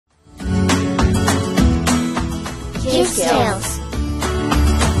KidzTales.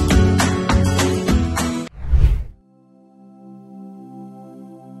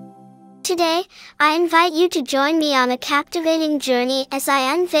 Today, I invite you to join me on a captivating journey as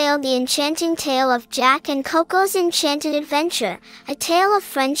I unveil the enchanting tale of Jack and Coco's Enchanted Adventure, a tale of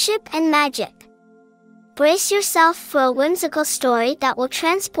friendship and magic. Brace yourself for a whimsical story that will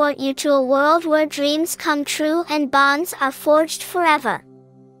transport you to a world where dreams come true and bonds are forged forever.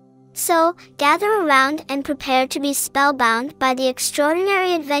 So, gather around and prepare to be spellbound by the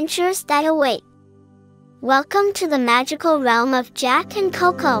extraordinary adventures that await. Welcome to the magical realm of Jack and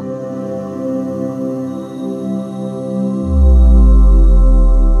Coco.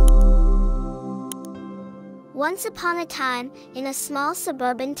 Once upon a time, in a small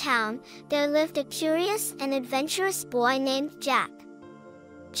suburban town, there lived a curious and adventurous boy named Jack.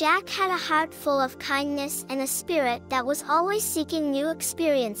 Jack had a heart full of kindness and a spirit that was always seeking new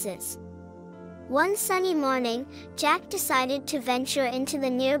experiences. One sunny morning, Jack decided to venture into the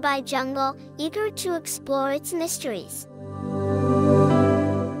nearby jungle, eager to explore its mysteries.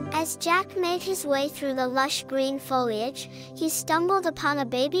 As Jack made his way through the lush green foliage, he stumbled upon a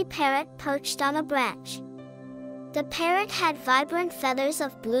baby parrot perched on a branch. The parrot had vibrant feathers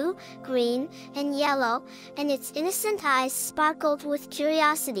of blue, green, and yellow, and its innocent eyes sparkled with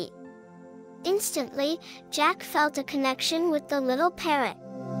curiosity. Instantly, Jack felt a connection with the little parrot.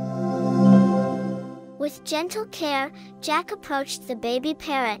 With gentle care, Jack approached the baby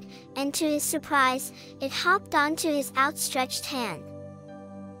parrot, and to his surprise, it hopped onto his outstretched hand.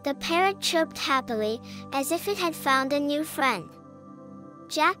 The parrot chirped happily, as if it had found a new friend.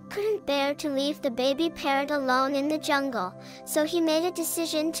 Jack couldn't bear to leave the baby parrot alone in the jungle, so he made a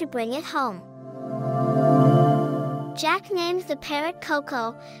decision to bring it home. Jack named the parrot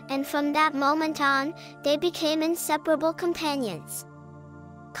Coco, and from that moment on, they became inseparable companions.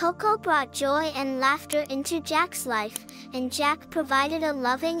 Coco brought joy and laughter into Jack's life, and Jack provided a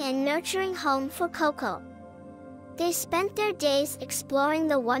loving and nurturing home for Coco. They spent their days exploring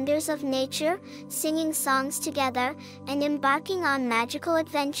the wonders of nature, singing songs together, and embarking on magical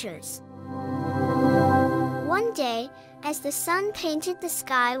adventures. One day, as the sun painted the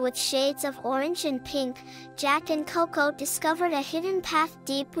sky with shades of orange and pink, Jack and Coco discovered a hidden path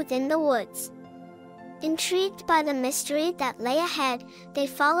deep within the woods. Intrigued by the mystery that lay ahead, they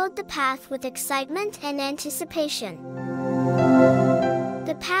followed the path with excitement and anticipation.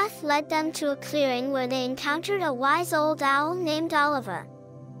 The path led them to a clearing where they encountered a wise old owl named Oliver.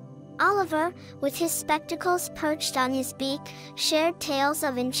 Oliver, with his spectacles perched on his beak, shared tales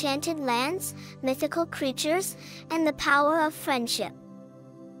of enchanted lands, mythical creatures, and the power of friendship.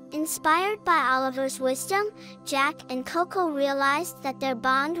 Inspired by Oliver's wisdom, Jack and Coco realized that their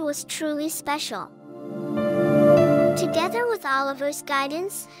bond was truly special. Together with Oliver's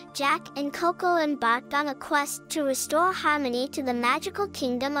guidance, Jack and Coco embarked on a quest to restore harmony to the magical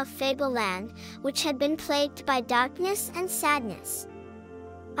kingdom of Fableland, which had been plagued by darkness and sadness.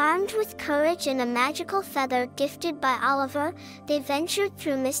 Armed with courage and a magical feather gifted by Oliver, they ventured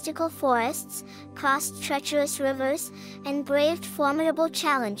through mystical forests, crossed treacherous rivers, and braved formidable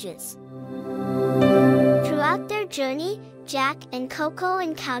challenges. Throughout their journey, Jack and Coco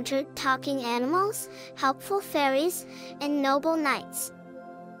encountered talking animals, helpful fairies, and noble knights.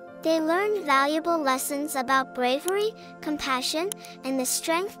 They learned valuable lessons about bravery, compassion, and the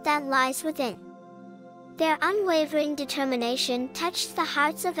strength that lies within. Their unwavering determination touched the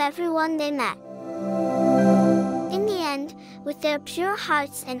hearts of everyone they met. In the end, with their pure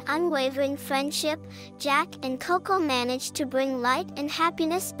hearts and unwavering friendship, Jack and Coco managed to bring light and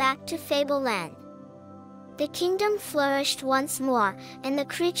happiness back to Fableland. The kingdom flourished once more, and the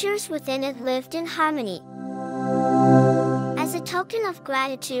creatures within it lived in harmony. As a token of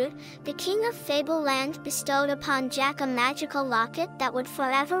gratitude, the king of Fableland bestowed upon Jack a magical locket that would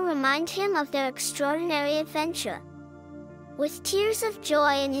forever remind him of their extraordinary adventure. With tears of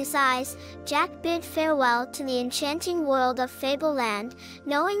joy in his eyes, Jack bid farewell to the enchanting world of Fableland,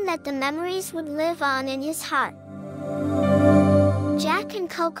 knowing that the memories would live on in his heart. Jack and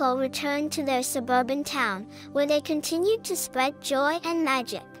Coco returned to their suburban town, where they continued to spread joy and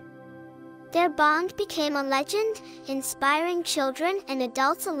magic. Their bond became a legend, inspiring children and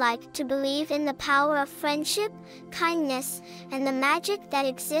adults alike to believe in the power of friendship, kindness, and the magic that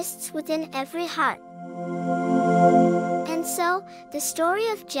exists within every heart. And so, the story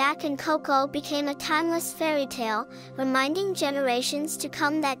of Jack and Coco became a timeless fairy tale, reminding generations to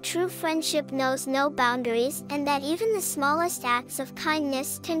come that true friendship knows no boundaries and that even the smallest acts of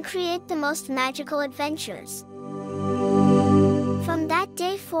kindness can create the most magical adventures. From that that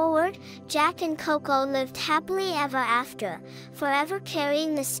day forward, Jack and Coco lived happily ever after, forever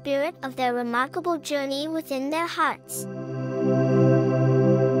carrying the spirit of their remarkable journey within their hearts.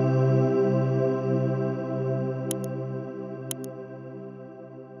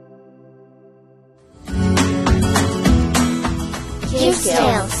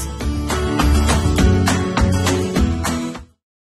 KidzTales.